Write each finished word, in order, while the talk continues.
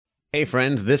Hey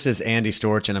friends, this is Andy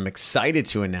Storch, and I'm excited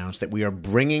to announce that we are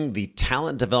bringing the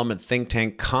Talent Development Think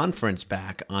Tank Conference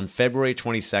back on February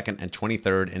 22nd and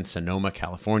 23rd in Sonoma,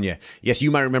 California. Yes,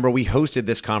 you might remember we hosted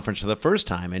this conference for the first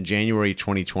time in January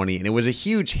 2020, and it was a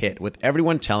huge hit with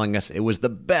everyone telling us it was the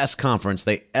best conference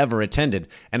they ever attended.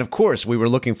 And of course, we were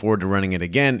looking forward to running it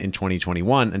again in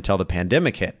 2021 until the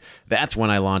pandemic hit. That's when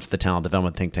I launched the Talent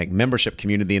Development Think Tank membership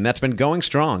community, and that's been going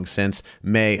strong since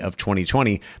May of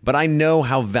 2020. But I know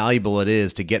how valuable it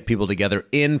is to get people together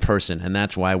in person, and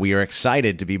that's why we are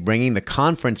excited to be bringing the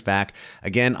conference back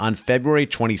again on February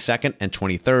 22nd and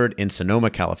 23rd in Sonoma,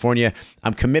 California.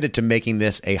 I'm committed to making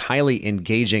this a highly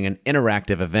engaging and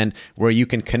interactive event where you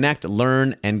can connect,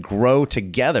 learn, and grow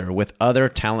together with other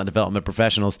talent development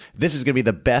professionals. This is going to be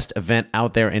the best event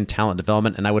out there in talent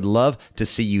development, and I would love to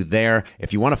see you there.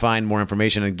 If you want to find more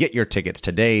information and get your tickets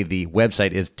today, the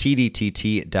website is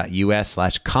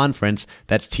tdtt.us/conference.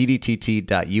 That's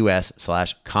tdtt.us/conference.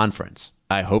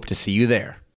 I hope to see you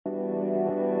there.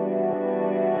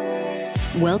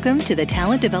 Welcome to the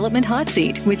Talent Development Hot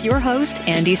Seat with your host,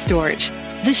 Andy Storch.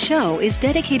 The show is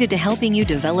dedicated to helping you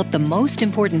develop the most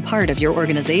important part of your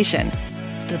organization,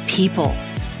 the people.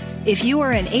 If you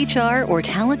are in HR or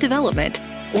talent development,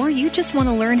 or you just want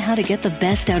to learn how to get the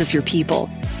best out of your people,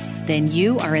 then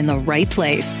you are in the right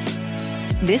place.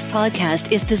 This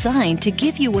podcast is designed to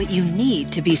give you what you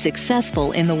need to be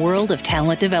successful in the world of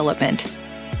talent development.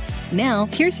 Now,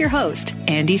 here's your host,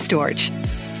 Andy Storch.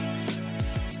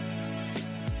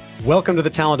 Welcome to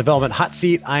the Talent Development Hot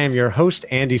Seat. I am your host,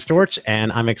 Andy Storch,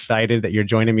 and I'm excited that you're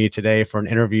joining me today for an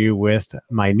interview with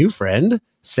my new friend,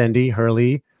 Cindy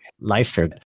Hurley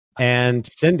Leistert. And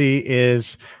Cindy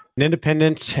is an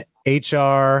independent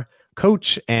HR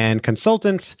coach and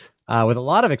consultant with a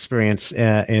lot of experience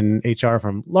in HR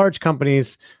from large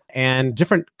companies and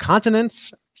different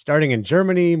continents, starting in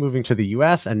Germany, moving to the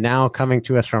US, and now coming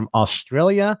to us from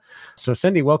Australia. So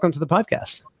Cindy, welcome to the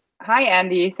podcast. Hi,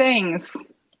 Andy. Thanks.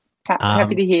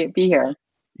 Happy to be here.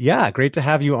 Yeah, great to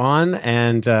have you on.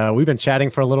 And we've been chatting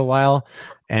for a little while,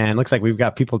 and looks like we've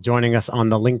got people joining us on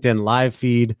the LinkedIn live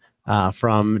feed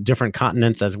from different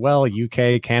continents as well,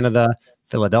 UK, Canada,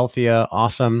 Philadelphia.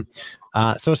 Awesome.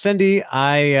 So Cindy,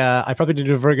 I probably didn't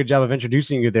do a very good job of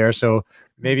introducing you there. So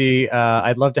maybe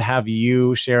I'd love to have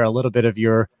you share a little bit of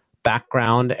your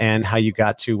background and how you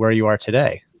got to where you are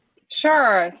today.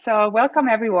 Sure. So welcome,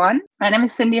 everyone. My name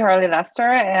is Cindy Hurley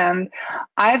Leistert, and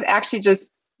I've actually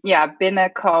just been a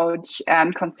coach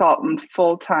and consultant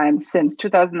full-time since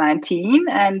 2019.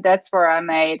 And that's where I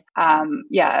made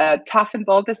a tough and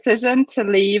bold decision to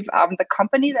leave the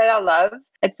company that I love.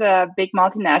 It's a big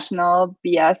multinational,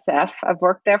 BASF. I've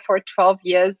worked there for 12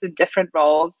 years in different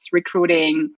roles,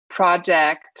 recruiting,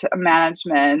 project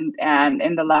management. And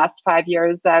in the last 5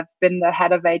 years, I've been the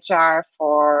head of HR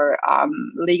for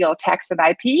legal, tax, and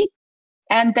IP.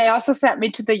 And they also sent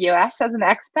me to the US as an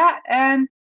expat. And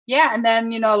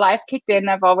then, life kicked in.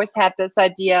 I've always had this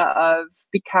idea of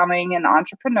becoming an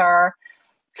entrepreneur,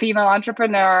 female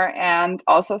entrepreneur, and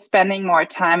also spending more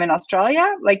time in Australia,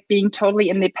 like being totally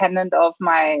independent of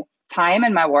my time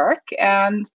and my work.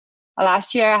 And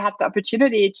last year I had the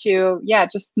opportunity to,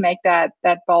 just make that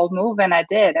bold move, and I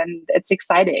did. And it's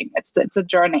exciting. It's a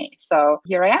journey. So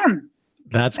here I am.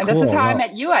 That's and cool. This is how I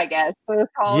met you, I guess, for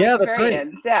this whole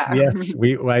experience. Yeah. Yes,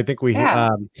 I think we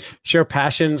share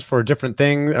passions for different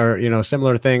things, or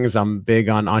similar things. I'm big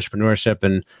on entrepreneurship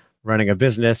and running a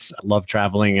business. I love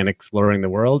traveling and exploring the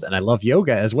world, and I love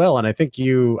yoga as well. And I think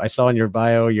I saw in your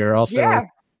bio, you're also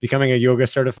becoming a yoga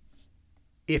certified.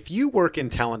 If you work in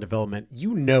talent development,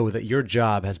 you know that your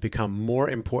job has become more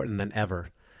important than ever.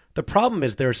 The problem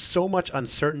is there's so much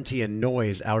uncertainty and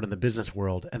noise out in the business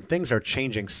world, and things are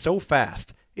changing so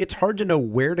fast, it's hard to know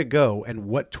where to go and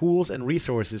what tools and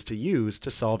resources to use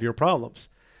to solve your problems.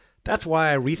 That's why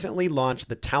I recently launched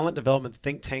the Talent Development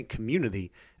Think Tank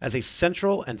community as a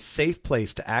central and safe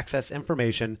place to access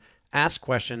information, ask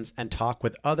questions, and talk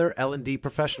with other L&D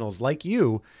professionals like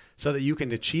you so that you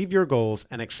can achieve your goals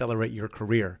and accelerate your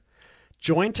career.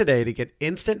 Join today to get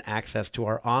instant access to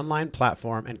our online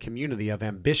platform and community of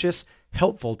ambitious,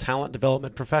 helpful talent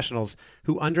development professionals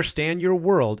who understand your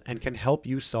world and can help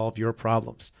you solve your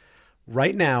problems.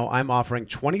 Right now, I'm offering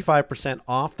 25%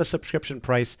 off the subscription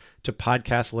price to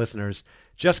podcast listeners.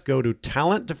 Just go to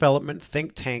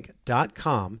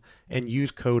talentdevelopmentthinktank.com and use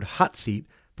code HOTSEAT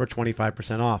for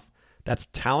 25% off. That's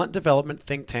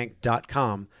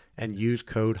talentdevelopmentthinktank.com and use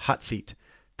code HOTSEAT.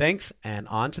 Thanks, and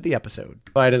on to the episode.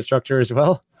 Instructor as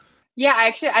well?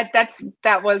 Yeah,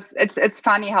 it's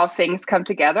funny how things come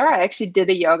together. I actually did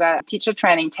a yoga teacher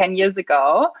training 10 years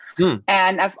ago.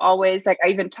 And I've always I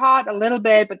even taught a little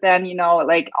bit, but then,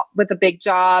 with a big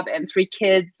job and 3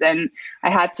 kids, and I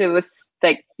had to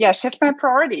shift my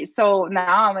priorities. So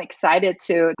now I'm excited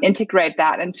to integrate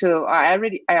that into, I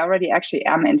already actually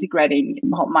am integrating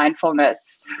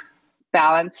mindfulness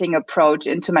balancing approach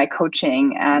into my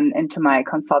coaching and into my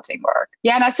consulting work.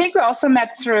 Yeah, and I think we also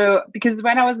met because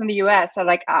when I was in the US,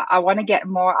 I want to get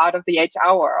more out of the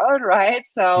HR world, right?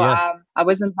 So I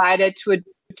was invited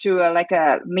to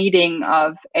a meeting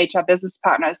of HR business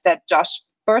partners that Josh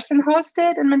Bersin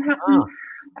hosted in Manhattan.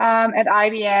 At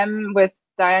IBM with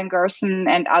Diane Gerson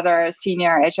and other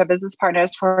senior HR business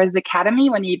partners for his academy,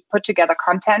 when he put together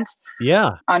content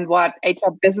on what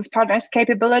HR business partners'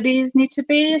 capabilities need to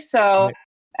be. So,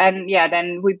 and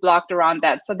then we blocked around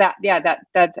that. So I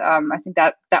think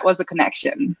that was a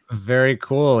connection. Very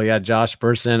cool. Yeah, Josh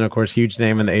Bersin, of course, huge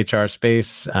name in the HR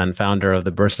space and founder of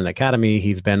the Bersin Academy.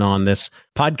 He's been on this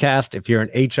podcast. If you're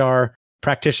an HR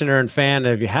practitioner and fan,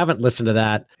 and if you haven't listened to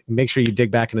that, make sure you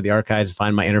dig back into the archives and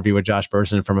find my interview with Josh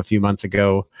Bersin from a few months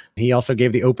ago. He also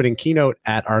gave the opening keynote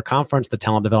at our conference, the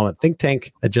Talent Development Think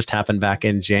Tank, that just happened back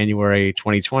in January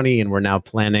 2020. And we're now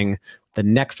planning the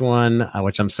next one,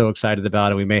 which I'm so excited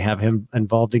about. And we may have him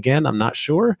involved again. I'm not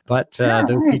sure, but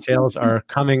those details are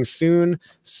coming soon.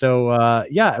 So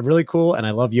really cool. And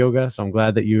I love yoga. So I'm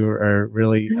glad that you are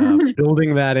really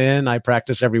building that in. I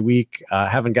practice every week.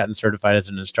 Haven't gotten certified as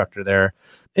an instructor there.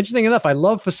 Interesting enough, I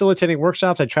love facilitating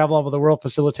workshops. I travel all over the world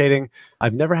facilitating.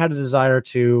 I've never had a desire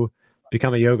to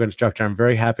become a yoga instructor. I'm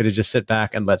very happy to just sit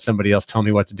back and let somebody else tell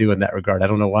me what to do in that regard. I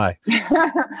don't know why.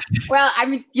 Well, I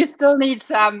mean, you still need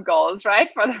some goals, right?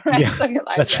 For the rest of your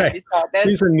life. That's right. So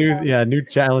these are new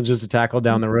challenges to tackle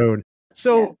down the road.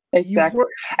 So exactly.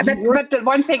 But the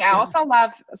one thing I also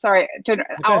love, I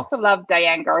also love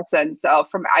Diane Gerson, so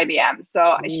from IBM.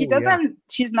 So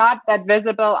she's not that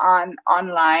visible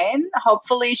online.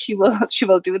 Hopefully she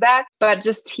will do that. But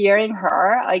just hearing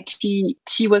her,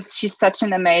 she's such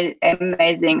an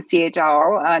amazing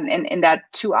CHRO. And in that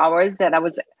 2 hours that I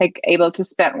was able to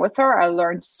spend with her, I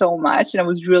learned so much, and I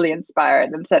was really inspired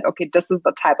and said, okay, this is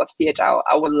the type of CHRO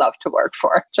I would love to work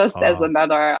for. Just as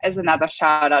another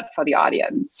shout out for the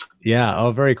audience. Yeah.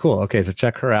 Oh, very cool. Okay. So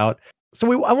check her out.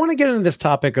 So I want to get into this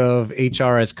topic of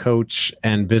HR as coach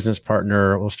and business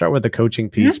partner. We'll start with the coaching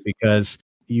piece because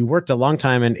you worked a long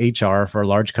time in HR for a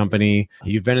large company.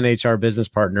 You've been an HR business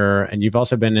partner, and you've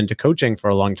also been into coaching for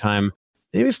a long time.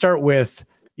 Maybe start with,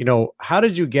 how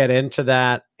did you get into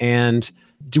that? And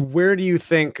where do you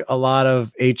think a lot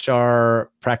of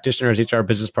HR practitioners, HR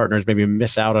business partners maybe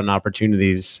miss out on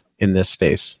opportunities in this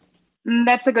space?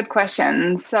 That's a good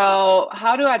question. So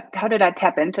how did I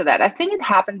tap into that? I think it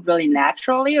happened really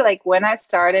naturally. Like when I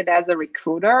started as a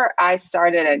recruiter, I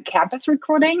started in campus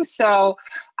recruiting. So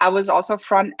I was also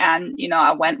front end,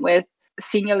 I went with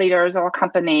senior leaders of a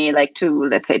company, to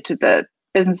the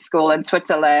business school in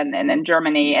Switzerland and in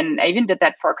Germany. And I even did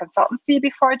that for a consultancy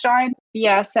before I joined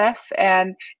BASF.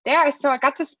 And there I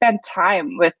got to spend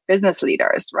time with business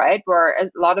leaders, right? Where a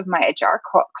lot of my HR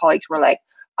colleagues were like,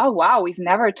 oh, wow, we've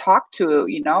never talked to,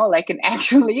 an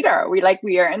actual leader. We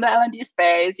are in the L&D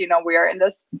space, we are in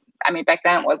this, back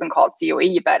then it wasn't called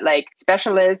COE, but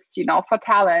specialists, for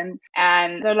talent.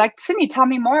 And they're like, Cindy, tell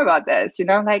me more about this,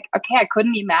 okay, I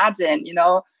couldn't imagine,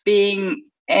 being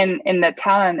in the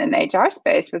talent and HR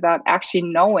space without actually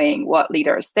knowing what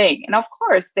leaders think. And of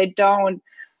course, they don't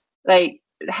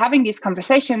having these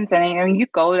conversations, and you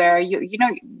go there,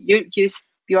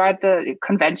 you're at the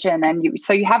convention, and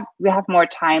you have more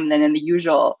time than in the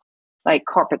usual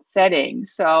corporate setting.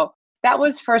 So that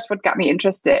was first what got me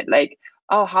interested.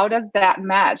 How does that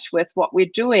match with what we're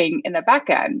doing in the back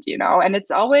end? And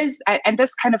it's always and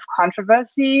this kind of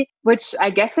controversy, which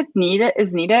I guess is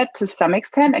needed to some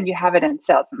extent, and you have it in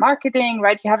sales and marketing,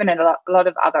 right? You have it in a lot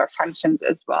of other functions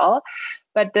as well.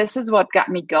 But this is what got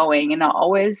me going. And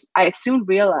I soon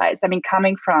realized,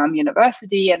 coming from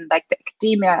university and the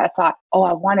academia, I thought,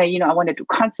 I want to do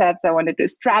concepts. I want to do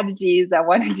strategies. I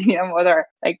want to do, whether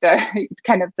the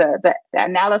kind of the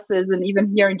analysis, and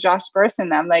even hearing Josh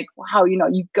Bersin, I'm like, wow,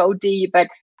 you go deep. But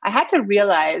I had to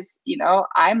realize,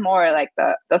 I'm more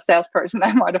the salesperson.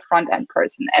 I'm more the front end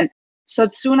person. And so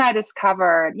soon I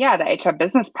discovered, the HR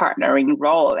business partnering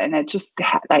role. And it just,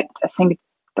 I think,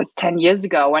 was 10 years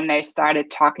ago when they started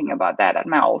talking about that at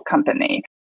my old company.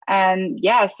 And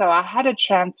so I had a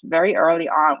chance very early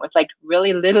on with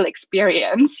really little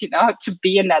experience, to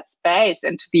be in that space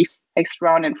and to be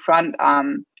thrown in front,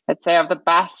 let's say, of the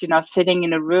bus, sitting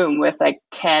in a room with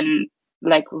 10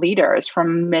 like leaders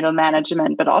from middle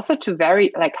management, but also to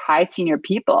very like high senior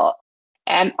people.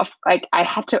 And like I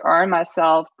had to earn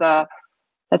myself the,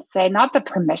 let's say, not the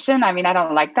permission. I mean, I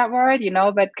don't like that word,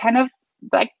 but kind of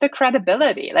like the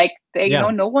credibility. Like they,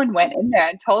 no one went in there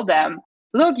and told them,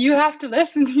 look, you have to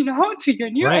listen, to your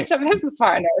new HR business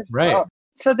partners. Right.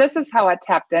 So this is how I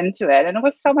tapped into it. And it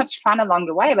was so much fun along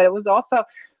the way, but it was also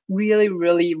really,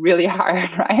 really, really hard,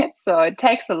 right? So it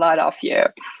takes a lot of you.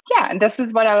 Yeah. And this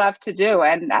is what I love to do.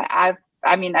 And I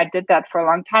did that for a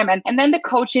long time. And then the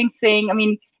coaching thing, I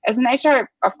mean, as an HR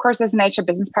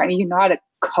business partner, you're not a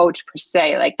coach per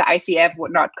se. Like the ICF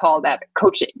would not call that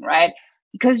coaching, right?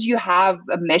 Because you have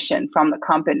a mission from the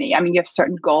company. I mean, you have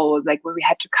certain goals, like where we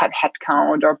had to cut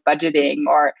headcount or budgeting,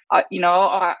 or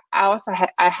I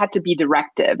had to be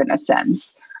directive in a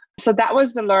sense. So that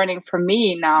was the learning for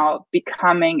me now,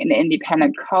 becoming an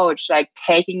independent coach, like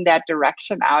taking that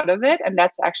direction out of it. And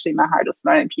that's actually my hardest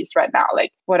learning piece right now.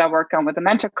 Like what I work on with a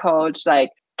mentor coach, like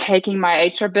taking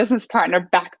my HR business partner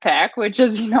backpack, which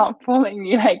is,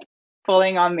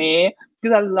 pulling on me,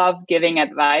 because I love giving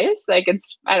advice. Like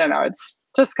it's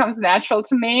just comes natural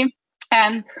to me.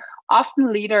 And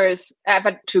often leaders,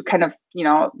 but to kind of,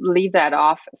 leave that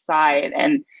off aside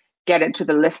and get into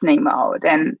the listening mode.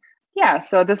 And yeah,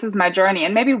 so this is my journey.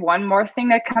 And maybe one more thing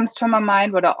that comes to my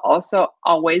mind, what I also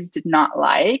always did not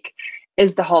like,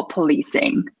 is the whole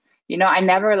policing. I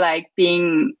never like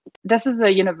this is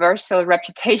a universal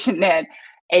reputation in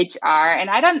HR, and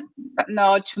I don't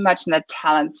know too much in the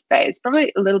talent space,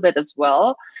 probably a little bit as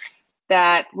well,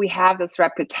 that we have this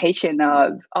reputation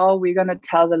of, we're going to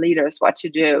tell the leaders what to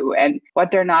do and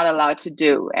what they're not allowed to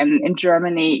do. And in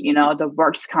Germany, the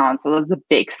Works Council is a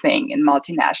big thing in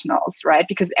multinationals, right?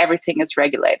 Because everything is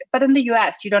regulated. But in the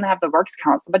US, you don't have the Works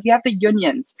Council, but you have the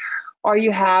unions, or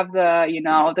you have the,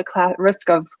 the risk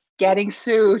of getting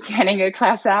sued, getting a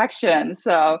class action.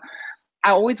 So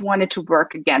I always wanted to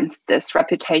work against this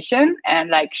reputation and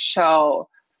like show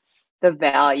the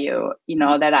value,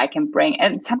 that I can bring.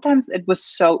 And sometimes it was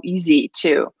so easy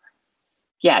to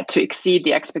exceed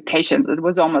the expectations. It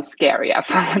was almost scary, I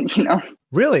found,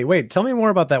 Really? Wait, tell me more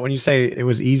about that. When you say it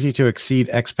was easy to exceed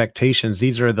expectations,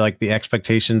 these are like the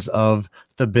expectations of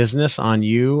the business on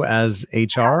you as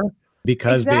HR,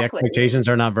 because the expectations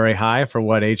are not very high for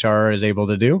what HR is able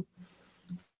to do?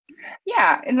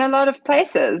 Yeah, in a lot of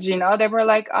places, they were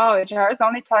like, HR is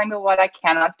only telling me what I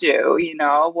cannot do,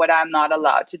 what I'm not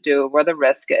allowed to do, where the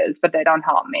risk is, but they don't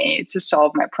help me to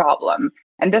solve my problem.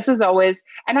 And this is always,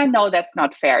 and I know that's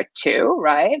not fair too,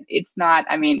 right? It's not,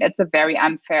 it's a very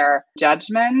unfair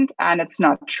judgment, and it's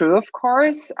not true, of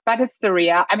course, but it's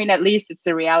at least it's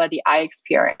the reality I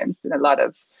experience in a lot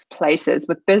of places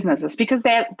with businesses, because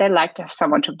they like to have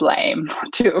someone to blame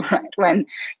too, right? When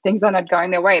things are not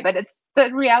going their way. But it's the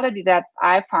reality that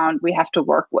I found we have to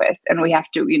work with, and we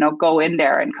have to, go in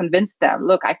there and convince them,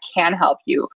 look, I can help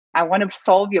you. I want to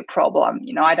solve your problem.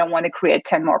 I don't want to create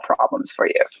 10 more problems for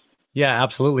you. Yeah,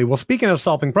 absolutely. Well, speaking of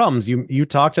solving problems, you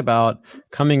talked about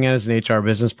coming in as an HR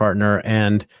business partner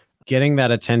and getting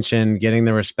that attention, getting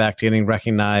the respect, getting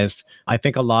recognized. I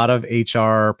think a lot of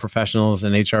HR professionals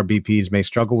and HR BPs may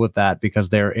struggle with that because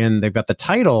they've got the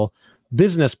title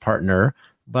business partner,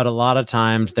 but a lot of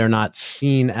times they're not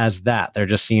seen as that. They're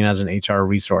just seen as an HR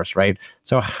resource, right?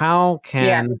 So how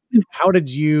did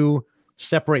you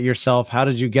separate yourself? How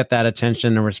did you get that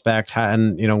attention and respect?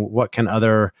 What can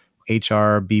other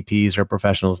HR BPs or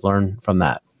professionals learn from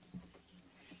that?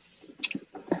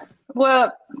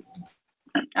 Well,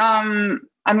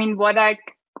 what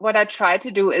I try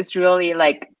to do is really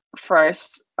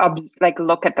first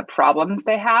look at the problems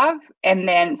they have, and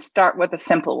then start with a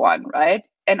simple one, right?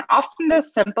 And often the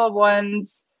simple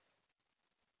ones,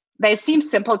 they seem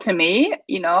simple to me,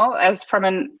 as from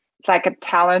a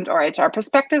talent or HR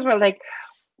perspective, we're like,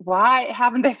 why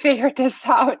haven't they figured this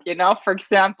out? For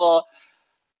example,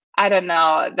 I don't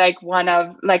know,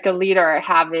 a leader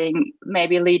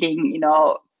leading,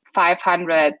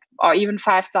 500 or even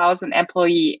 5,000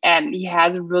 employee, and he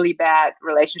has a really bad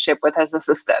relationship with his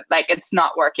assistant. It's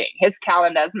not working. His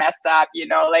calendar is messed up,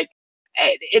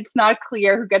 it's not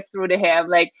clear who gets through to him.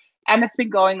 And it's been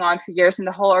going on for years, and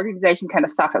the whole organization kind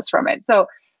of suffers from it. So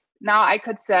now I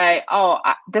could say,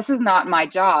 this is not my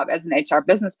job as an HR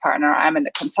business partner. I'm in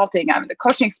the consulting, I'm in the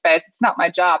coaching space. It's not my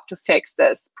job to fix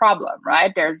this problem,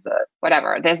 right? There's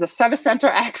a service center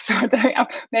X, or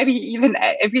maybe even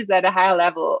if he's at a higher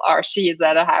level or she is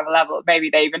at a higher level,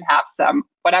 maybe they even have some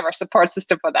support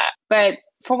system for that. But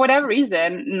for whatever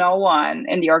reason, no one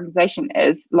in the organization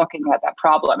is looking at that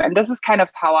problem. And this is kind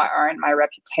of how I earned my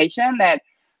reputation, that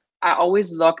I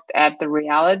always looked at the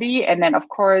reality. And then, of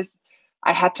course,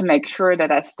 I had to make sure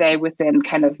that I stay within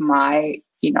kind of my,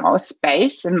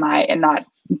 space and not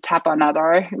tap on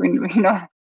other,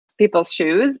 people's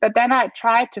shoes. But then I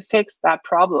tried to fix that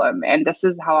problem. And this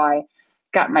is how I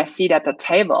got my seat at the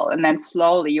table. And then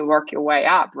slowly you work your way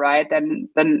up, right? Then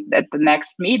at the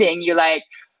next meeting,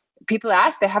 people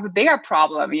ask, they have a bigger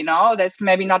problem, there's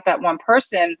maybe not that one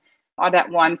person or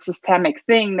that one systemic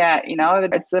thing that,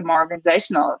 it's a more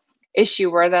organizational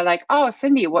issue where they're like, oh,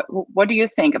 Cindy, what do you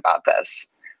think about this?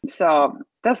 So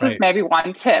this is maybe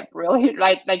one tip, really,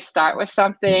 like start with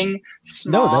something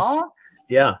small.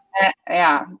 Yeah.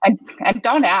 Yeah. And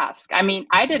don't ask. I mean,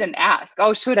 I didn't ask,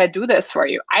 oh, should I do this for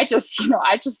you? I just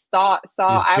saw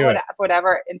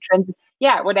whatever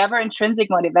intrinsic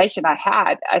motivation I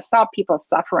had. I saw people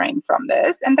suffering from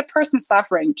this and the person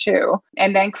suffering too.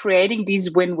 And then creating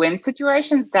these win-win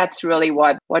situations, that's really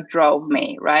what drove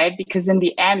me, right? Because in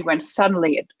the end, when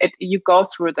suddenly you go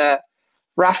through the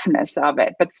roughness of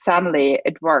it, but suddenly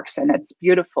it works and it's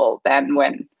beautiful, then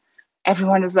when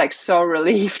everyone is like so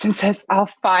relieved and says, oh,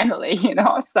 finally,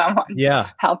 someone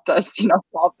helped us,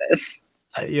 solve this.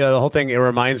 The whole thing, it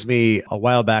reminds me, a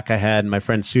while back, I had my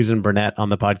friend Susan Burnett on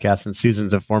the podcast, and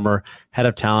Susan's a former head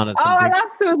of talent. I love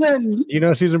Susan. You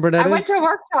know Susan Burnett? I went to a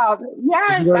workshop.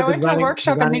 Yes, I went to a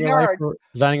workshop in New York.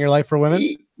 Designing Your Life for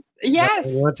Women?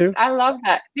 Yes, I love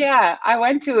that. Yeah, I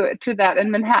went to that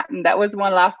in Manhattan. That was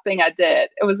one last thing I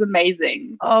did. It was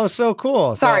amazing. Oh, so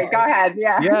cool. Sorry, go ahead.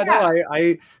 Yeah.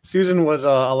 No, Susan was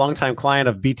a longtime client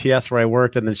of BTS where I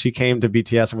worked, and then she came to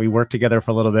BTS and we worked together for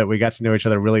a little bit. We got to know each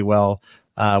other really well,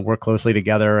 work closely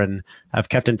together, and I've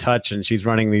kept in touch. And she's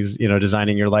running these,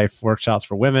 Designing Your Life workshops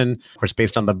for women, of course,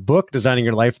 based on the book Designing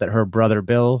Your Life that her brother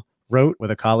Bill wrote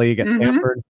with a colleague at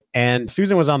Stanford. And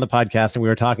Susan was on the podcast and we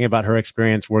were talking about her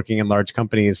experience working in large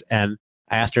companies. And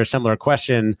I asked her a similar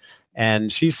question. And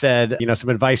she said, some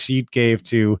advice she gave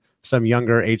to some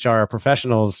younger HR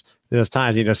professionals those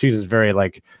times. Susan's very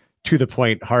to the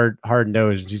point, hard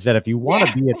nosed. She said, if you want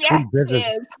to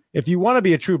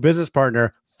be a true business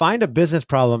partner, find a business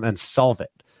problem and solve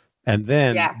it. And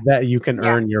then that you can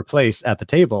earn your place at the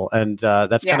table. And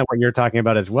that's kind of what you're talking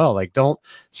about as well. Like, don't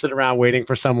sit around waiting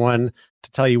for someone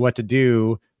to tell you what to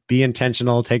do. Be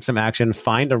intentional, take some action,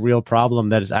 find a real problem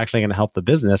that is actually going to help the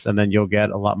business, and then you'll get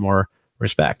a lot more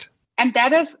respect. And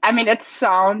that is, it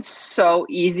sounds so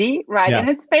easy, right? Yeah. And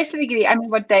it's basically,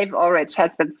 what Dave Ulrich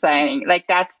has been saying,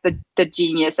 that's the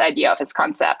genius idea of his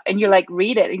concept. And you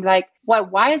read it and you're like,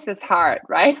 why is this hard,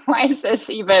 right? Why is this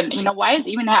even, why does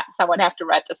even someone have to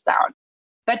write this down?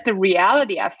 But the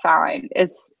reality I find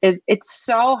is it's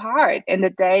so hard in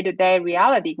the day-to-day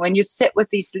reality when you sit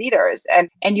with these leaders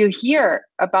and you hear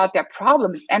about their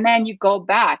problems, and then you go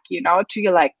back,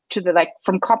 to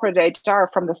from corporate HR,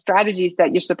 from the strategies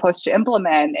that you're supposed to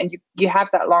implement, and you have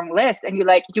that long list, and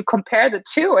you compare the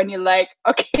two, and you're like,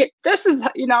 okay, this is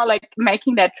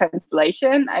making that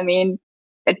translation.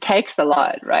 It takes a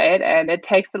lot, right? And it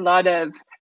takes a lot of.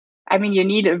 You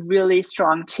need a really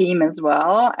strong team as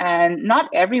well. And not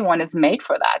everyone is made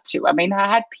for that too. I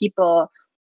had people,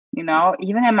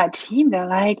 even in my team, they're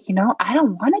like, I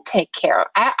don't want to take care of,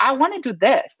 I want to do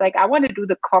this. I want to do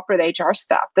the corporate HR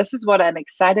stuff. This is what I'm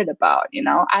excited about.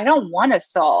 I don't want to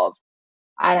solve,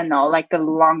 the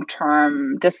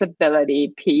long-term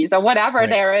disability piece or whatever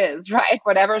there is, right?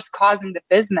 Whatever is causing the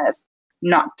business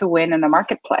not to win in the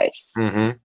marketplace.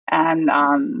 Mm-hmm. And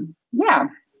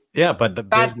yeah, but the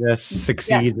business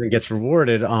succeeds and gets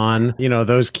rewarded on,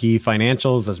 those key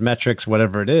financials, those metrics,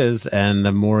 whatever it is. And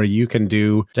the more you can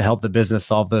do to help the business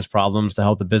solve those problems, to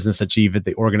help the business achieve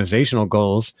the organizational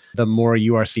goals, the more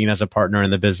you are seen as a partner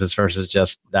in the business versus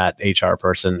just that HR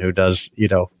person who does,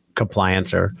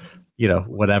 compliance or,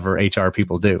 whatever HR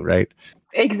people do, right?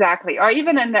 Exactly. Or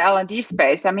even in the L&D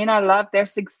space. I love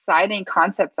there's exciting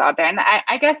concepts out there. And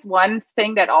I guess one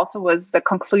thing that also was the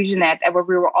conclusion where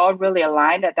we were all really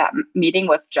aligned at that meeting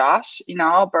with Josh,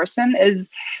 Bersin,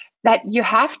 is that you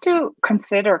have to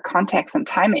consider context and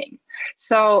timing.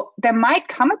 So there might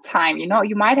come a time,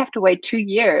 you might have to wait 2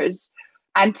 years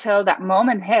until that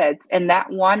moment hits in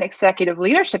that one executive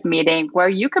leadership meeting where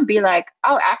you can be like,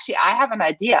 oh, actually, I have an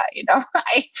idea,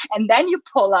 and then you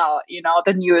pull out,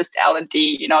 the newest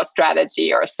L&D,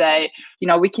 strategy, or say,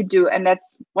 we could do, and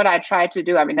that's what I tried to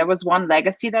do. There was one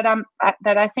legacy that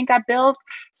I think I built.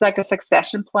 It's like a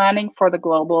succession planning for the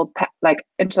global,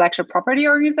 intellectual property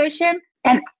organization.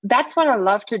 And that's what I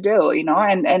love to do, and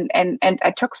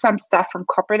I took some stuff from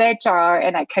corporate HR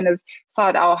and I kind of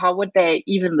thought, oh, how would they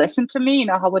even listen to me?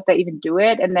 How would they even do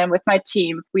it? And then with my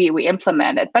team, we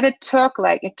implemented, but it took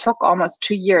almost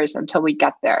 2 years until we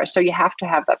got there. So you have to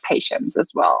have that patience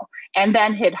as well, and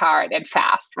then hit hard and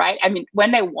fast, right? I mean,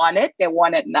 when they want it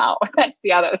now. That's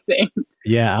the other thing.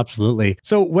 Yeah, absolutely.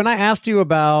 So when I asked you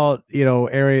about,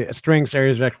 strengths,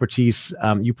 areas of expertise,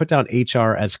 you put down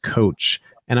HR as coach.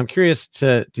 And I'm curious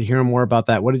to hear more about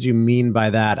that. What did you mean by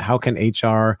that? How can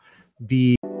HR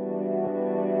be?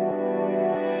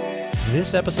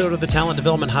 This episode of the Talent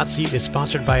Development Hot Seat is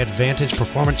sponsored by Advantage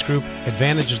Performance Group.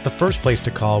 Advantage is the first place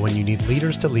to call when you need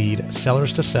leaders to lead,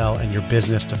 sellers to sell, and your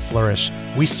business to flourish.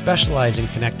 We specialize in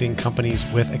connecting companies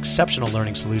with exceptional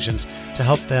learning solutions to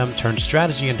help them turn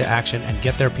strategy into action and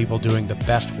get their people doing the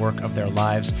best work of their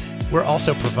lives. We're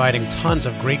also providing tons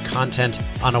of great content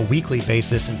on a weekly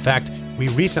basis. In fact, we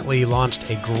recently launched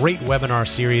a great webinar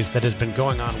series that has been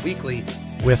going on weekly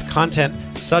with content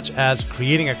such as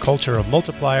creating a culture of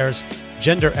multipliers,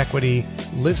 gender equity,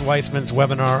 Liz Weissman's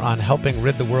webinar on helping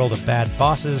rid the world of bad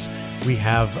bosses. We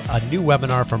have a new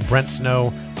webinar from Brent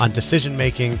Snow on decision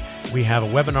making. We have a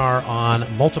webinar on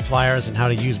multipliers and how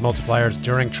to use multipliers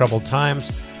during troubled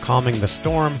times, calming the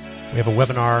storm. We have a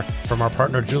webinar from our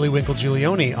partner, Julie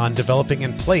Winkle-Giulioni, on developing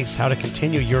in place, how to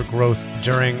continue your growth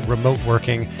during remote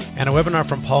working, and a webinar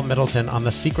from Paul Middleton on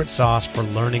the secret sauce for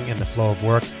learning in the flow of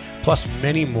work, plus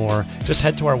many more. Just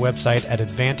head to our website at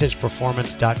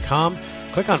advantageperformance.com.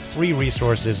 Click on free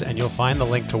resources and you'll find the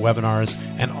link to webinars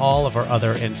and all of our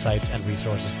other insights and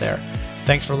resources there.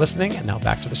 Thanks for listening, and now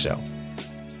back to the show.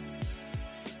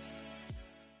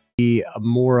 Be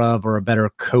more of or a better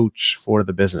coach for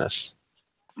the business?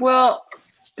 Well,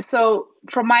 so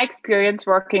from my experience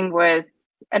working with,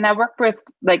 and I work with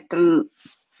like the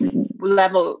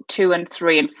level 2 and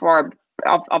 3 and 4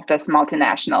 of this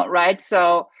multinational, right?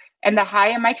 So, and the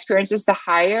higher my experience is, the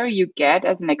higher you get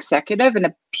as an executive in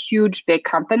a huge, big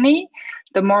company,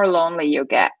 the more lonely you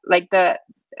get, the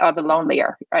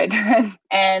lonelier, right?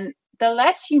 And the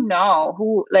less you know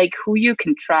who you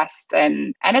can trust.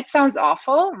 And it sounds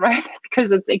awful, right?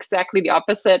 Because it's exactly the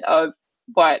opposite of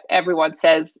what everyone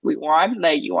says we want.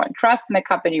 Like, you want trust in a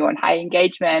company, you want high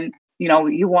engagement, you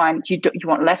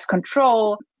want less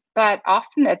control. But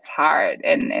often it's hard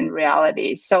in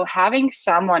reality. So having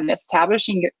someone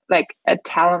establishing like a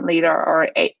talent leader or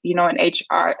an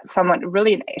HR, someone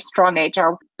really a strong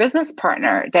HR business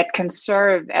partner that can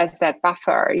serve as that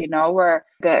buffer, where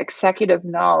the executive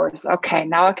knows, okay,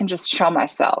 now I can just show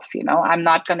myself, I'm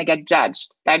not going to get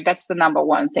judged. That's the number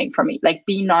one thing for me, like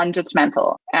be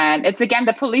non-judgmental. And it's again,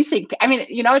 the policing. I mean,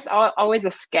 it's always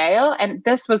a scale. And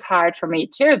this was hard for me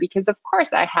too, because of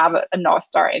course I have a North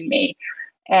Star in me.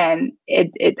 And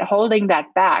it holding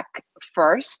that back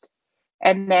first,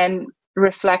 and then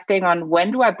reflecting on,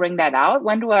 when do I bring that out?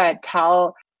 When do I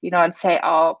tell, and say,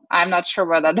 oh, I'm not sure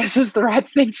whether this is the right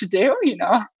thing to do?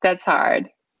 That's hard.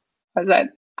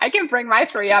 I can bring my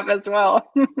 3 up as well.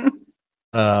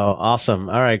 Oh, awesome.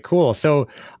 All right, cool. So,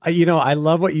 I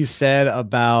love what you said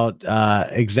about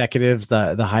executives.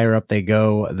 The higher up they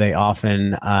go, they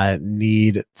often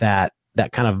need that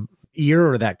kind of ear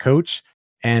or that coach.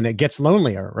 And it gets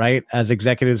lonelier, right? As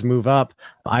executives move up.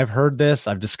 I've heard this,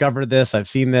 I've discovered this, I've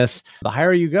seen this. The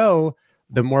higher you go,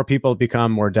 the more people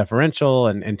become more deferential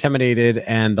and intimidated,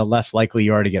 and the less likely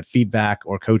you are to get feedback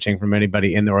or coaching from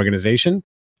anybody in the organization.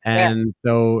 And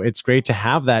so it's great to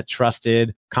have that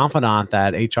trusted confidant,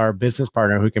 that HR business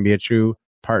partner who can be a true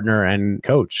partner and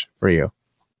coach for you.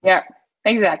 Yeah,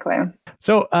 exactly.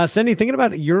 So, Cindy, thinking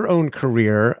about your own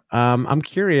career, I'm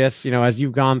curious, as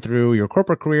you've gone through your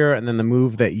corporate career and then the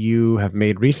move that you have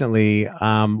made recently,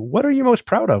 what are you most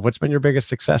proud of? What's been your biggest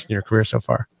success in your career so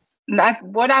far?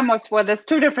 There's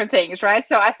 2 different things, right?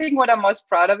 So I think what I'm most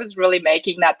proud of is really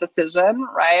making that decision,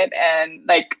 right? And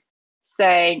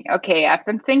saying, okay, I've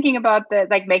been thinking about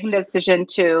making the decision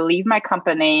to leave my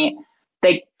company,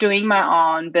 doing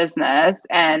my own business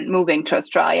and moving to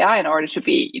Australia in order to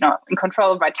be, in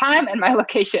control of my time and my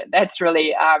location. That's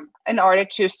really in order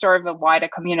to serve a wider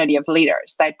community of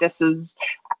leaders. This is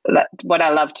what I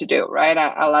love to do, right?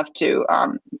 I love to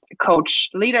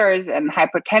coach leaders and high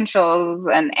potentials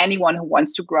and anyone who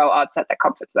wants to grow outside their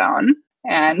comfort zone.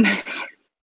 And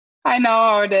I know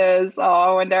how it is.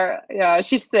 Oh, and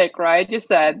she's sick, right? You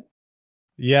said.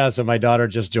 Yeah, so my daughter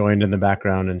just joined in the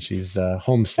background and she's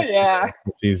homesick. Yeah.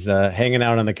 She's hanging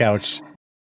out on the couch.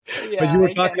 Yeah, but you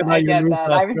were talking about your move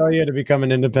to Australia to become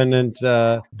an independent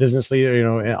business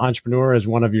leader, entrepreneur, as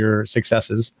one of your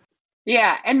successes.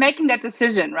 Yeah, and making that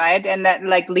decision, right? And that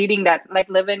like leading that, like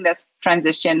living this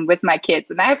transition with my kids.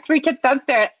 And I have 3 kids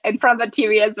downstairs in front of the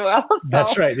TV as well.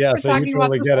 That's So right. Yeah. we're So you talking about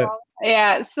totally this get it. all.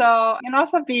 Yeah. So, and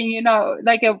also being,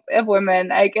 like a woman,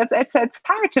 like it's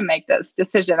hard to make this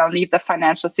decision and leave the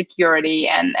financial security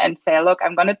and say, look,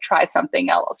 I'm going to try something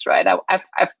else, right?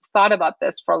 I've thought about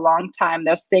this for a long time.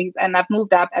 There's things, and I've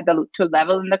moved up to a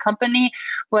level in the company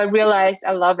where I realized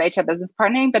I love HR business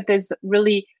partnering, but there's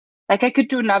really, like, I could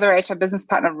do another HR business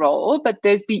partner role, but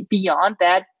there's beyond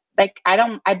that. Like,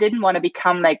 I didn't want to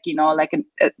become like, like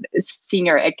a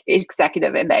senior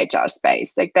executive in the HR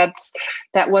space. Like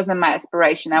that wasn't my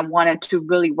aspiration. I wanted to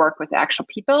really work with actual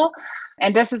people.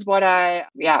 And this is what I,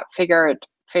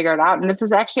 figured out. And this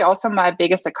is actually also my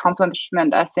biggest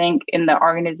accomplishment, I think, in the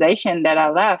organization that I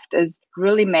left, is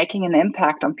really making an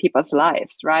impact on people's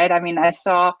lives, right? I mean, I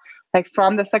saw, like,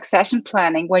 from the succession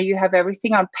planning where you have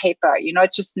everything on paper,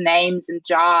 it's just names and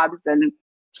jobs and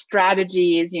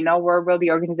strategies, where will the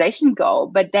organization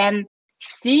go? But then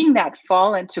seeing that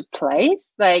fall into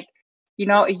place, like,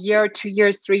 a year, 2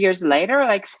 years, 3 years later,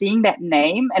 like seeing that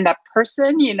name and that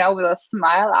person, with a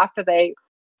smile after they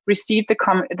received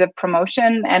the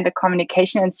promotion and the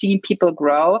communication, and seeing people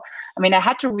grow. I mean, I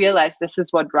had to realize this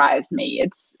is what drives me.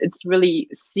 It's really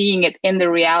seeing it in the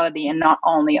reality and not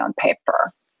only on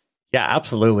paper. Yeah,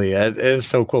 absolutely. It is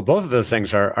so cool. Both of those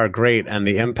things are great. And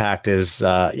the impact is,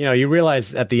 you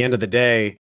realize at the end of the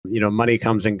day, money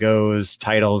comes and goes,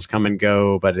 titles come and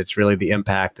go, but it's really the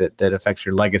impact that affects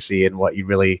your legacy and what you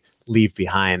really leave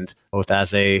behind, both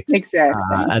as a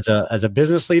as a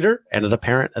business leader and as a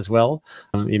parent as well.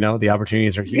 The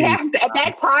opportunities are huge. Yeah,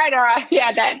 that's harder.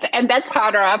 Yeah, that's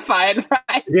harder, I find.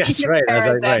 Right? Yes, right.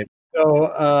 Right.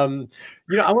 So,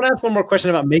 I want to ask one more question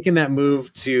about making that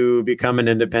move to become an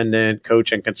independent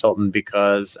coach and consultant,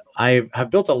 because I have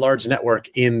built a large network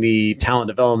in the talent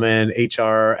development,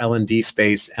 HR, L&D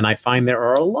space, and I find there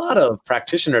are a lot of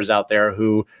practitioners out there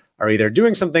who are either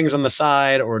doing some things on the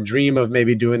side or dream of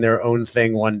maybe doing their own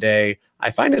thing one day.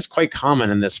 I find it's quite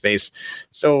common in this space.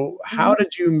 So how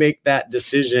did you make that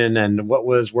decision, and what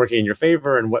was working in your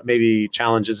favor, and what maybe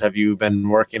challenges have you been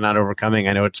working on overcoming?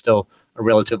 I know it's still a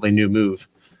relatively new move.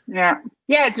 Yeah,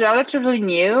 it's relatively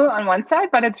new on one side,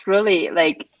 but it's really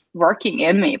like working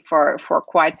in me for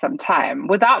quite some time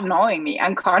without knowing me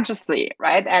unconsciously,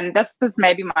 right? And this is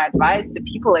maybe my advice to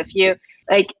people. If you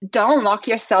don't lock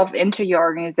yourself into your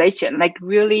organization, like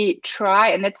really try.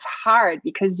 And it's hard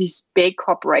because these big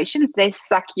corporations, they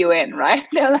suck you in, right?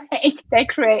 They're like, they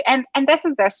create, and this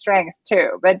is their strength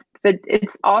too. But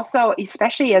it's also,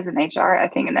 especially as an HR, I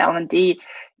think in L&D,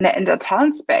 in the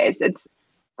talent space,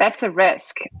 that's a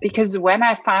risk, because when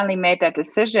I finally made that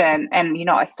decision and,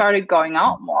 I started going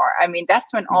out more, I mean,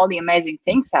 that's when all the amazing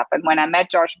things happened. When I met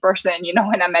George Burson,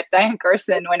 when I met Diane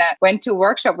Gerson, when I went to a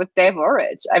workshop with Dave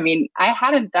Ulrich, I mean, I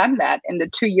hadn't done that in the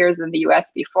 2 years in the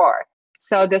US before.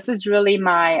 So this is really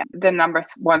the number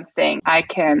one thing I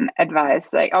can advise,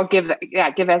 give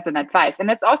as an advice. And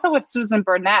it's also with Susan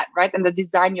Burnett, right? And the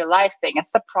Design Your Life thing.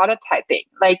 It's the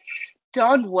prototyping.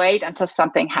 Don't wait until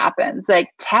something happens.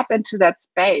 Tap into that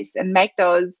space and make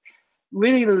those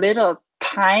really little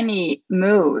tiny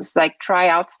moves. Try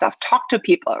out stuff, talk to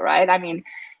people, right? I mean,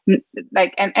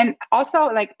 and also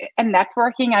and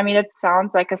networking. I mean, it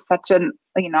sounds like such an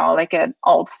an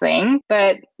old thing,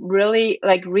 but really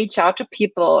reach out to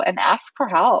people and ask for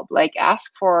help.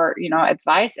 Ask for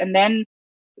advice, and then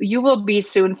you will be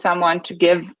soon someone to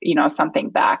give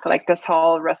something back. This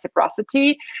whole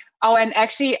reciprocity. Oh, and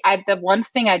actually, the one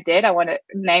thing I did, I want to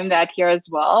name that here as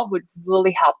well, would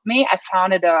really help me. I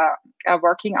founded a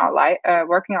working out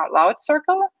loud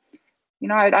circle.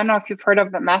 I don't know if you've heard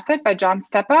of the method by John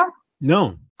Stepper.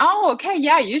 No. Oh, okay.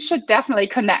 Yeah, you should definitely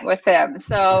connect with him.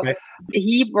 So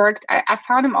He worked, I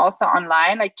found him also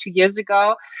online 2 years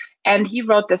ago, and he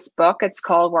wrote this book. It's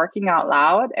called Working Out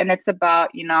Loud. And it's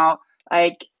about,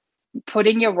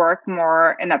 putting your work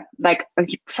more in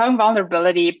showing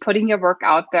vulnerability, putting your work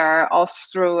out there, also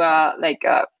through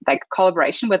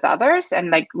collaboration with others,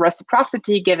 and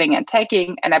reciprocity, giving and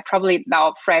taking. And I probably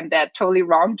now framed that totally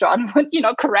wrong. John would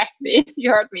correct me if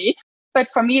you heard me, but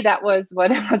for me that was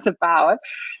what it was about.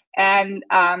 And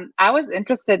I was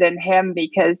interested in him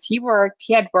because he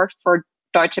had worked for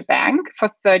Deutsche Bank for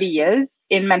 30 years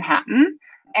in Manhattan.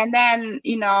 And then,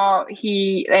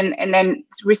 and then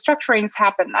restructurings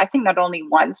happened, I think not only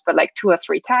once, but 2 or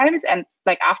 3 times. And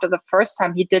after the first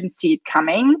time, he didn't see it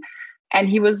coming. And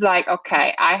he was like,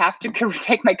 okay, I have to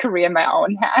take my career in my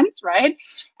own hands, right?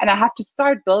 And I have to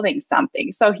start building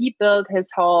something. So he built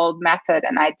his whole method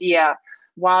and idea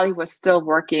while he was still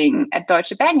working at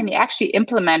Deutsche Bank, and he actually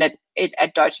implemented it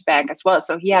at Deutsche Bank as well.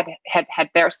 So he had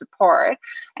their support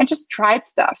and just tried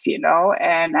stuff,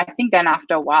 and I think then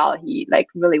after a while he like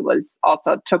really was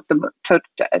also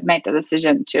made the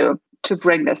decision to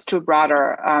bring this to a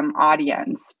broader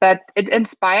audience. But it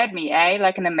inspired me,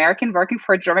 like an American working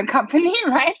for a German company,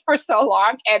 right, for so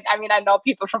long. And I mean, I know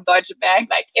people from Deutsche Bank,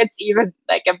 like it's even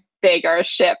like a bigger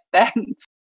ship than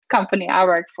company I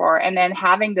work for. And then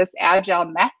having this agile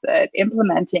method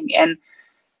implementing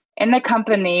in the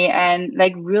company and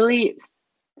like really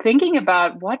thinking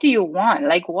about what do you want?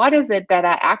 Like, what is it that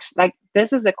I actually like?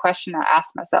 This is a question I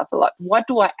ask myself a lot. What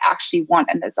do I actually want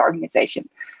in this organization?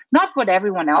 Not what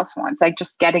everyone else wants, like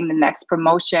just getting the next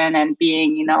promotion and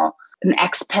being, an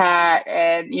expat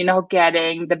and,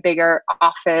 getting the bigger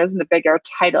office and the bigger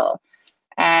title.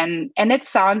 And it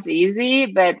sounds easy,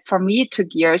 but for me, it took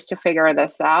years to figure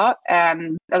this out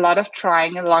and a lot of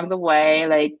trying along the way,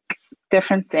 like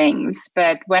different things.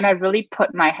 But when I really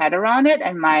put my head around it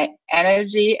and my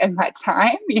energy and my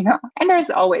time, and there's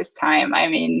always time. I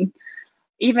mean,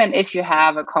 even if you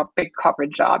have a big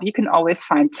corporate job, you can always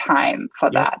find time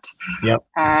for that. Yep.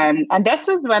 And this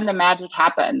is when the magic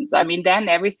happens. I mean, then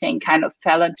everything kind of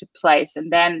fell into place.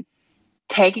 And then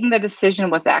taking the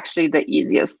decision was actually the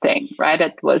easiest thing, right?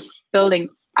 It was building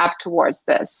up towards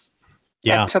this.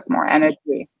 That took more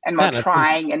energy and more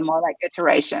trying and more like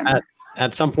iteration.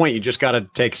 At some point, you just got to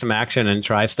take some action and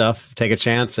try stuff, take a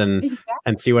chance and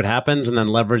see what happens and then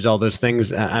leverage all those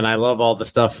things. And I love all the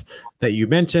stuff that you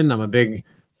mentioned. I'm a big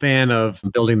fan of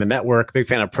building the network, big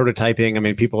fan of prototyping. I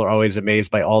mean, people are always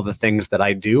amazed by all the things that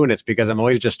I do. And it's because I'm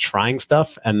always just trying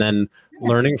stuff and then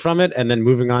learning from it and then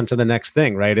moving on to the next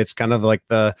thing, right? It's kind of like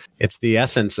it's the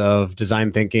essence of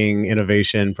design thinking,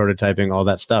 innovation, prototyping, all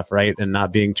that stuff, right? And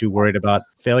not being too worried about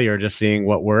failure, just seeing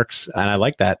what works. And I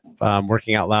like that.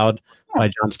 Working Out Loud by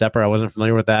John Stepper. I wasn't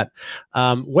familiar with that.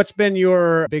 What's been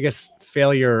your biggest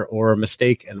failure or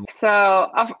mistake? And so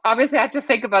obviously I had to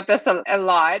think about this a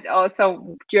lot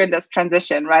also during this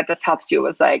transition, right? This helps you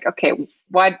with like, okay,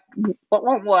 what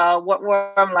went well, what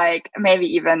were like maybe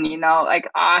even,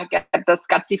 I get this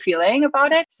gutsy feeling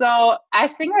about it. So I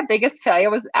think my biggest failure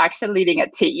was actually leading a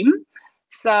team.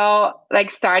 So like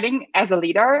starting as a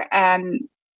leader and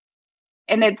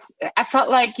I felt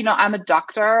like, I'm a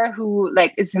doctor who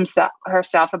like is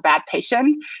herself a bad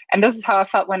patient. And this is how I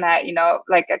felt when I,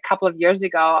 like a couple of years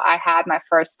ago, I had my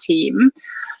first team.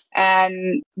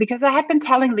 And because I had been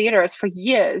telling leaders for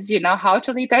years, how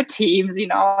to lead their teams,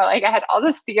 like I had all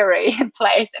this theory in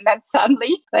place. And then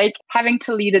suddenly like having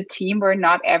to lead a team where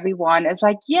not everyone is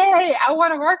like, yay, I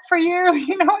want to work for you.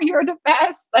 You're the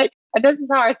best. Like, and this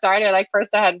is how I started. Like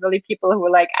first I had really people who were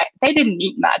like, they didn't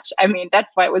need much. I mean,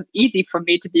 that's why it was easy for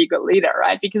me to be a good leader,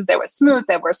 right? Because they were smooth,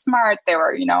 they were smart, they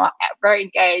were, very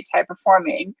engaged, high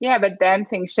performing. Yeah, but then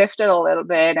things shifted a little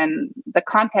bit and the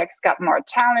context got more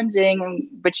challenging,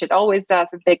 which it always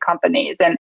does in big companies.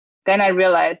 And then I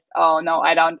realized, oh no,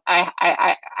 I don't have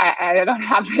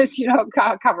this,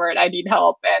 covered. I need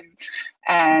help.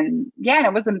 And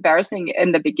it was embarrassing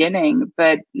in the beginning,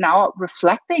 but now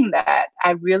reflecting that,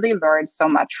 I really learned so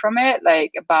much from it,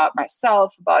 like about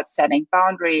myself, about setting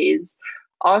boundaries.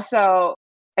 Also,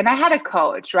 and I had a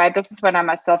coach, right? This is when I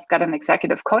myself got an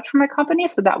executive coach for my company.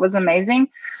 So that was amazing.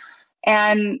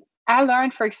 And I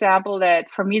learned, for example,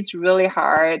 that for me, it's really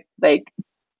hard, like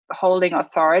holding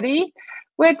authority,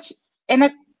 which in a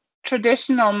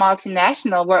traditional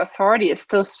multinational where authority is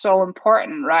still so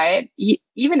important, right?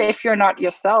 Even if you're not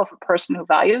yourself a person who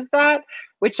values that,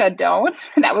 which I don't,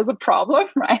 that was a problem,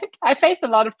 right? I faced a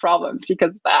lot of problems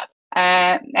because of that.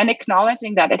 And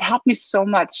acknowledging that, it helped me so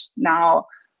much now,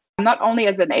 not only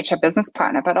as an HR business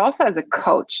partner, but also as a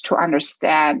coach to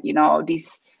understand,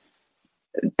 these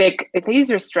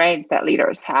restraints that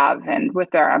leaders have and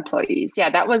with their employees. Yeah,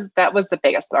 that was the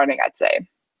biggest learning, I'd say.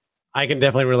 I can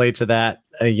definitely relate to that.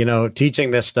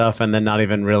 Teaching this stuff and then not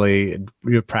even really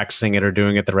practicing it or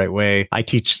doing it the right way. I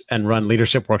teach and run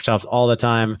leadership workshops all the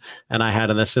time. And I had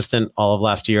an assistant all of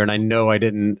last year. And I know I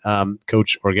didn't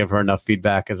coach or give her enough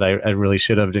feedback as I really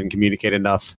should have, didn't communicate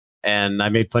enough. And I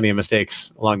made plenty of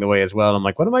mistakes along the way as well. I'm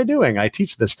like, what am I doing? I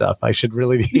teach this stuff. I should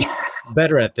really be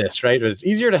better at this, right? But it's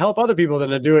easier to help other people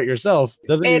than to do it yourself.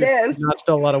 It's not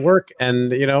still a lot of work.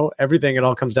 And, everything, it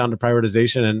all comes down to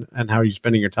prioritization and how are you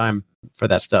spending your time for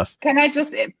that stuff. Can I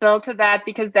just build to that?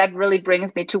 Because that really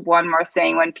brings me to one more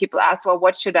thing. When people ask, well,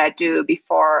 what should I do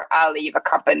before I leave a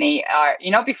company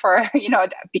or, before,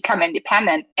 become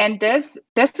independent? And this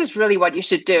is really what you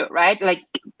should do, right? Like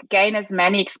gain as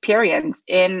many experience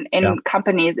in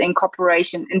companies, in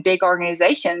corporations, in big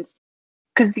organizations.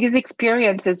 because these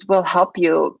experiences will help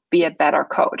you be a better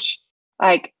coach.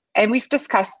 Like, and we've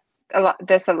discussed a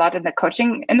lot in the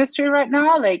coaching industry right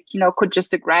now. Like, could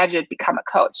just a graduate become a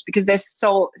coach? Because there's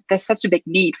such a big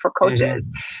need for coaches.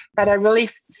 But I really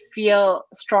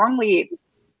strongly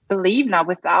believe now,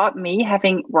 without me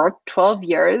having worked 12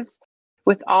 years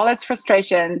with all its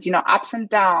frustrations, ups and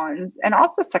downs, and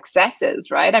also successes,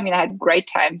 right? I mean, I had great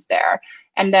times there.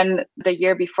 And then the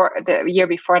year before in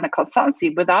the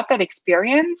consultancy, without that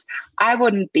experience, I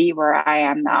wouldn't be where I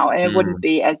am now, and it wouldn't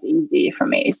be as easy for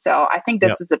me. So I think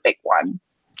this is a big one.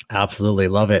 Absolutely.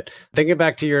 Love it. Thinking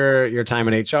back to your time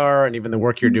in HR and even the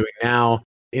work you're doing now,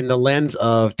 in the lens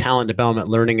of talent development,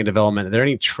 learning and development, are there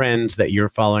any trends that you're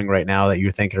following right now that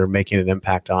you think are making an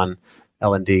impact on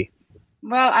L&D?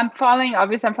 Well, I'm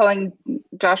following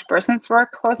Josh Berson's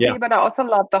work closely, but I also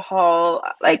love the whole,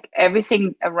 like,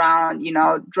 everything around,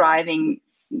 driving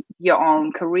your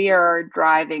own career,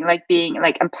 driving, like, being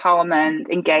like empowerment,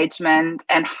 engagement,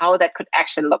 and how that could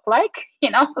actually look like,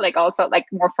 like also like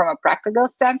more from a practical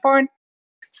standpoint.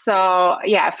 So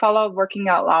yeah, I follow Working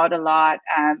Out Loud a lot,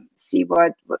 see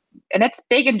what and it's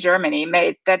big in Germany.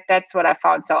 That's what I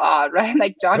found so odd, right?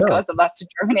 Like John goes a lot to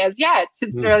Germany.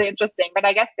 It's really interesting. But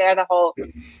I guess there the whole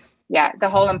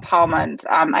empowerment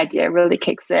idea really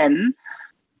kicks in.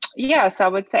 Yeah, so I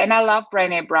would say, and I love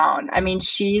Brené Brown. I mean,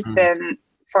 she's been,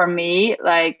 for me,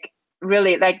 like,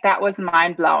 really, like, that was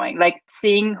mind blowing. Like,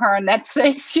 seeing her on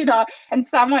Netflix, and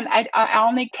someone I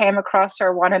only came across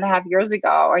her 1.5 years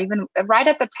ago, or even right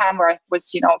at the time where I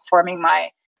was, forming my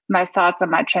thoughts on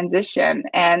my transition.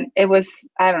 And it was,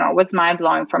 I don't know, it was mind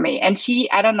blowing for me. And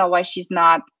I don't know why she's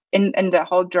not in the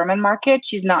whole German market.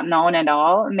 She's not known at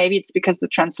all. Maybe it's because the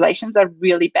translations are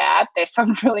really bad. They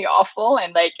sound really awful.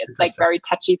 And like, it's like very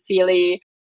touchy feely,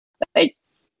 like,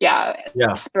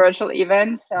 spiritual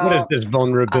even. So what is this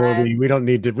vulnerability? We don't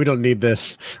need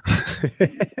this.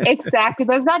 Exactly.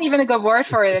 There's not even a good word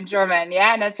for it in German.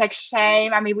 Yeah. And it's like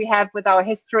shame. I mean, we have, with our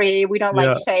history, we don't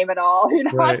like shame at all,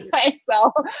 right.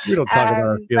 So we don't talk about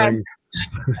our feelings.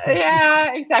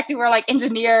 Yeah, exactly. We're like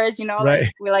engineers, right.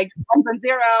 like we like ones and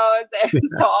zeros and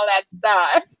so all that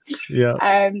stuff.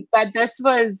 Yeah. But this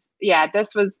was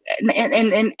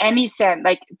in any sense,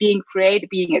 like being a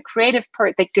creative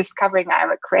person, like discovering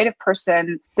I'm a creative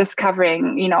person,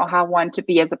 discovering, how I want to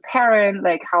be as a parent,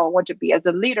 like how I want to be as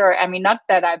a leader. I mean, not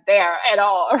that I'm there at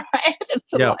all, right?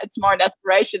 It's more an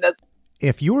aspiration as.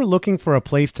 If you're looking for a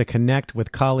place to connect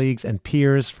with colleagues and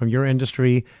peers from your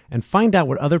industry and find out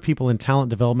what other people in talent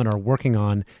development are working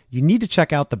on, you need to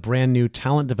check out the brand new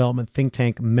Talent Development Think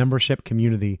Tank membership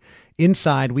community.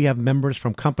 Inside, we have members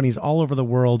from companies all over the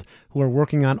world who are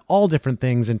working on all different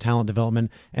things in talent development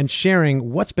and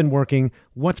sharing what's been working,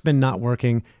 what's been not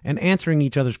working, and answering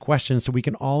each other's questions so we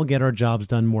can all get our jobs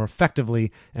done more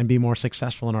effectively and be more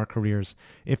successful in our careers.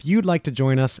 If you'd like to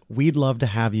join us, we'd love to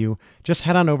have you. Just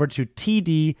head on over to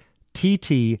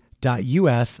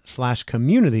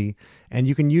tdtt.us/community, and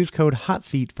you can use code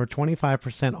HOTSEAT for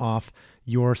 25% off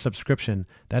your subscription.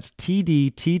 That's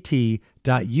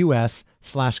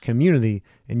tdtt.us/community,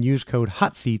 and use code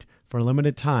HOTSEAT for a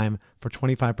limited time for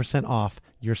 25% off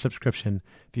your subscription.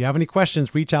 If you have any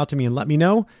questions, reach out to me and let me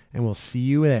know, and we'll see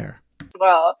you there.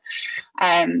 Well,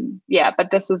 but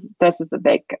this is a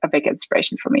big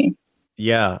inspiration for me.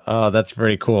 Yeah. Oh, that's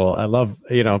very cool. I love,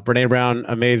 Brené Brown,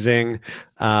 amazing.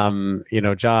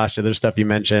 Josh, other stuff you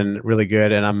mentioned, really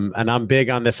good. And I'm big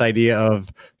on this idea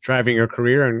of driving your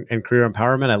career and career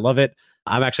empowerment. I love it.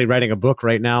 I'm actually writing a book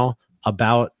right now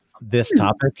about this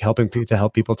topic, help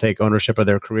people take ownership of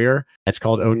their career. It's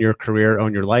called Own Your Career,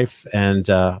 Own Your Life. And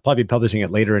I'll probably be publishing it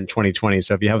later in 2020.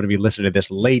 So if you happen to be listening to this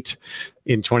late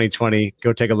in 2020,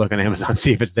 go take a look on Amazon,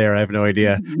 see if it's there. I have no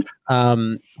idea.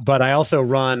 But I also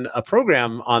run a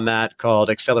program on that called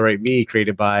Accelerate Me,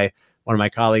 created by one of my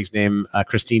colleagues named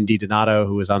Christine DiDonato,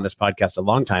 who was on this podcast a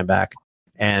long time back.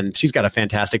 And she's got a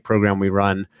fantastic program we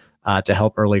run to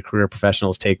help early career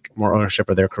professionals take more ownership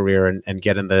of their career and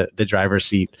get in the driver's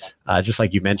seat, just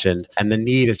like you mentioned. And the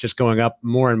need is just going up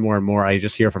more and more and more. I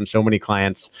just hear from so many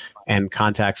clients and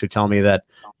contacts who tell me that,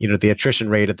 the attrition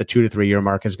rate at the 2 to 3 year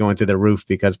mark is going through the roof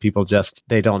because people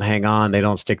they don't hang on, they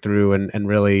don't stick through and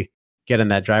really get in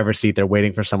that driver's seat. They're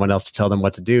waiting for someone else to tell them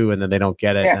what to do, and then they don't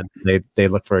get it, and they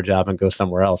look for a job and go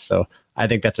somewhere else. So I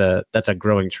think that's a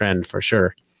growing trend for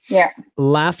sure. Yeah.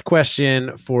 Last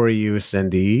question for you,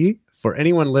 Cindy. For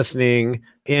anyone listening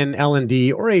in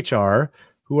L&D or HR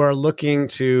who are looking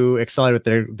to accelerate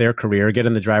their career, get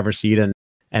in the driver's seat and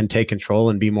take control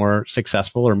and be more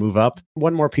successful or move up,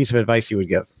 one more piece of advice you would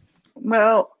give?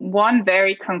 Well, one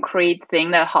very concrete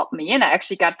thing that helped me, and I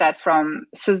actually got that from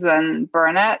Susan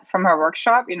Burnett from her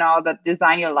workshop, the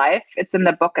Design Your Life. It's in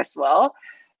the book as well,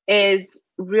 is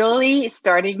really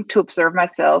starting to observe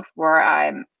myself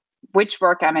which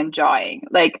work I'm enjoying,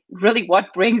 like really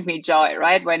what brings me joy,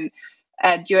 right?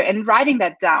 And writing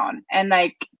that down and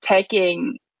like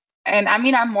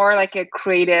I'm more like a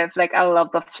creative, like I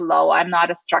love the flow. I'm not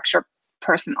a structured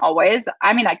person always.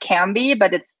 I can be,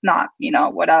 but it's not,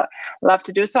 what I love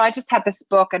to do. So I just had this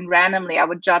book and randomly I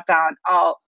would jot down,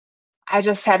 I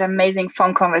just had an amazing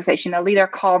phone conversation. A leader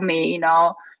called me, and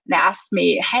asked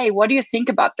me, hey, what do you think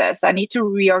about this? I need to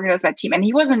reorganize my team. And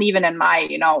he wasn't even in my,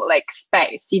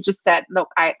 space. He just said, look,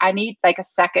 I need like a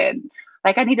second,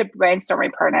 like I need a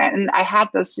brainstorming partner. And I had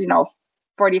this,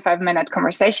 45-minute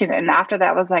conversation. And after that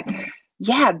I was like,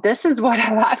 yeah, this is what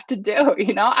I love to do.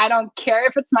 I don't care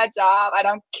if it's my job. I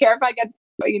don't care if I get,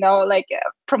 like a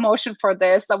promotion for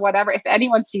this or whatever, if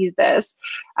anyone sees this.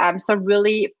 So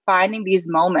really finding these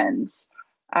moments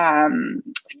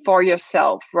for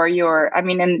yourself where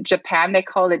in Japan, they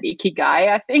call it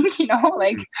ikigai, I think,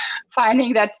 like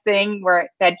finding that thing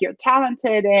that you're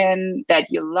talented in, that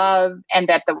you love, and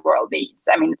that the world needs.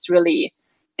 It's really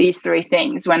these three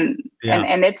things and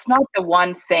it's not the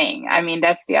one thing.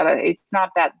 That's the other, it's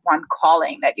not that one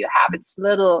calling that you have. It's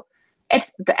the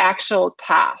actual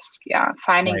task. Yeah.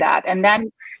 Finding that and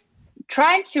then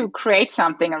trying to create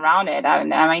something around it.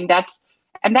 That's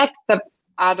the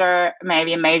other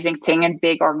maybe amazing thing in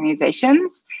big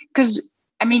organizations, because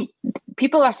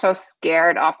people are so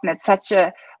scared often. It's such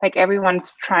a, like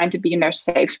everyone's trying to be in their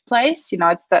safe place.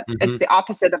 It's the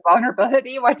opposite of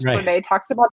vulnerability, what Brene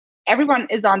talks about. Everyone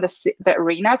is on the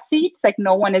arena seats, like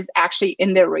no one is actually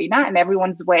in the arena and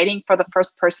everyone's waiting for the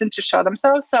first person to show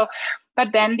themselves. So,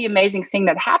 but then the amazing thing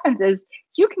that happens is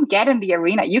you can get in the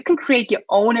arena, you can create your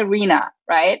own arena,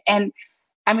 right? And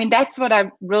that's what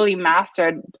I've really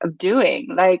mastered of doing,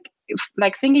 like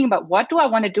thinking about what do I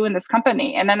want to do in this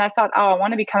company? And then I thought, I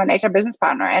want to become an HR business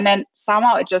partner. And then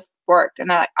somehow it just worked.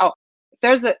 And I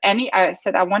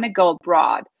said, I want to go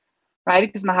abroad, right?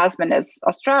 Because my husband is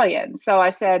Australian. So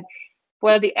I said,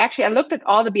 well, I looked at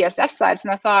all the BSF sites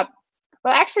and I thought,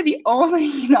 well, actually the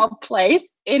only,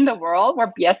 place in the world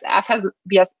where BSF has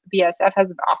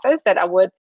an office that I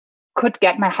could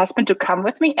get my husband to come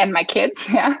with me and my kids,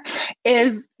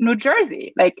 is New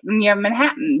Jersey, like near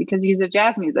Manhattan, because he's a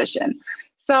jazz musician.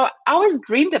 So I always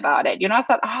dreamed about it. I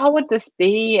thought, how would this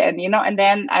be? And, and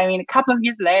then, a couple of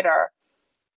years later,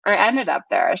 I ended up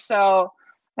there. So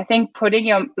I think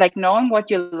knowing what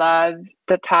you love,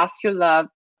 the task you love,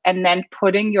 and then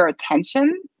putting your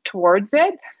attention towards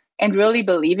it and really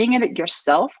believing in it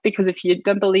yourself, because if you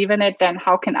don't believe in it, then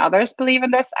how can others believe in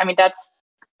this?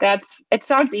 It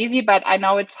sounds easy, but I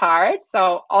know it's hard.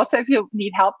 So also if you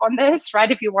need help on this, right?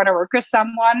 If you want to work with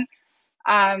someone,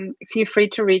 feel free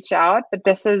to reach out, but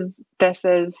this is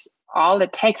all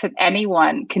it takes, and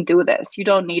anyone can do this. You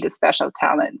don't need a special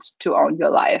talent to own your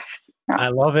life. I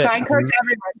love it. So I encourage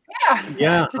everyone.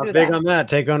 Yeah. I'm big on that.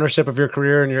 Take ownership of your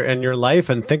career and your life,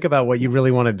 and think about what you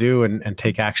really want to do and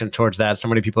take action towards that. So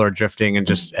many people are drifting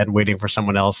and waiting for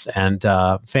someone else. And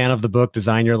fan of the book,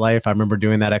 Design Your Life. I remember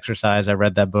doing that exercise. I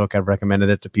read that book. I've recommended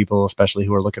it to people, especially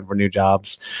who are looking for new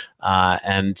jobs.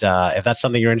 And if that's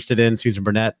something you're interested in, Susan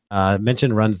Burnett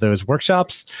mentioned runs those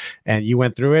workshops, and you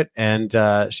went through it, and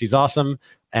she's awesome.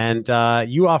 And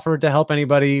you offered to help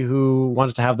anybody who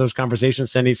wants to have those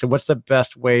conversations, Cindy. So what's the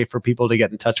best way for people to get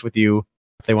in touch with you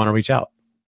if they want to reach out?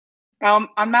 On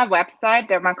my website,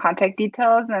 there are my contact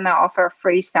details, and I offer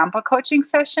free sample coaching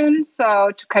sessions.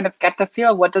 So to kind of get the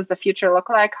feel, what does the future look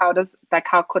like? How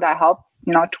could I help,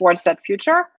 towards that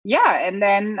future? Yeah. And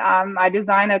then I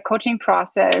design a coaching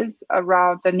process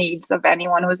around the needs of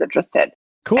anyone who's interested.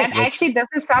 Cool. And actually, this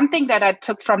is something that I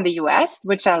took from the US,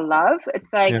 which I love.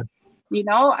 It's like,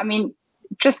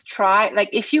 just try, like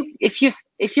if you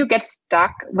get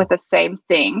stuck with the same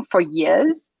thing for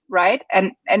years, right?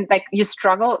 And like you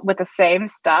struggle with the same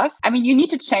stuff. You need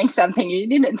to change something. You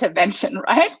need an intervention,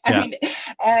 right? Yeah.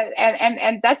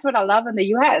 And that's what I love in the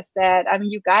US, that,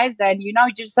 you guys, then, you're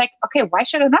just like, okay, why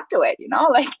should I not do it?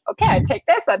 Like, okay, I take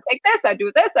this, I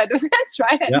do this,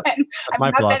 right? And yep. then,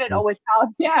 not that it always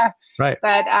helps. Yeah. Right.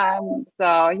 But,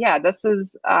 this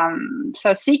is,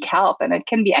 so seek help, and it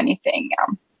can be anything.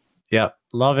 Yeah.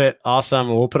 Love it. Awesome.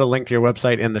 We'll put a link to your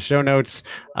website in the show notes.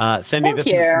 Cindy, this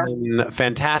has been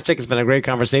fantastic. It's been a great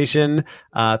conversation.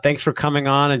 Thanks for coming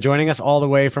on and joining us all the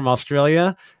way from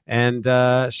Australia and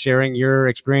sharing your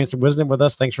experience and wisdom with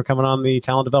us. Thanks for coming on the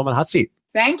Talent Development Hot Seat.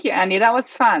 Thank you, Andy. That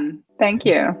was fun. Thank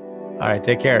you. All right.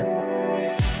 Take care.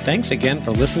 Thanks again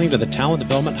for listening to the Talent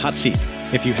Development Hot Seat.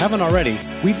 If you haven't already,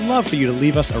 we'd love for you to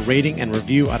leave us a rating and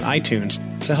review on iTunes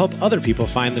to help other people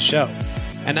find the show.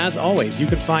 And as always, you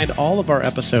can find all of our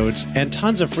episodes and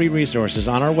tons of free resources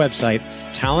on our website,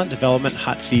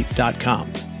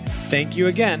 talentdevelopmenthotseat.com. Thank you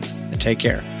again, and take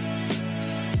care.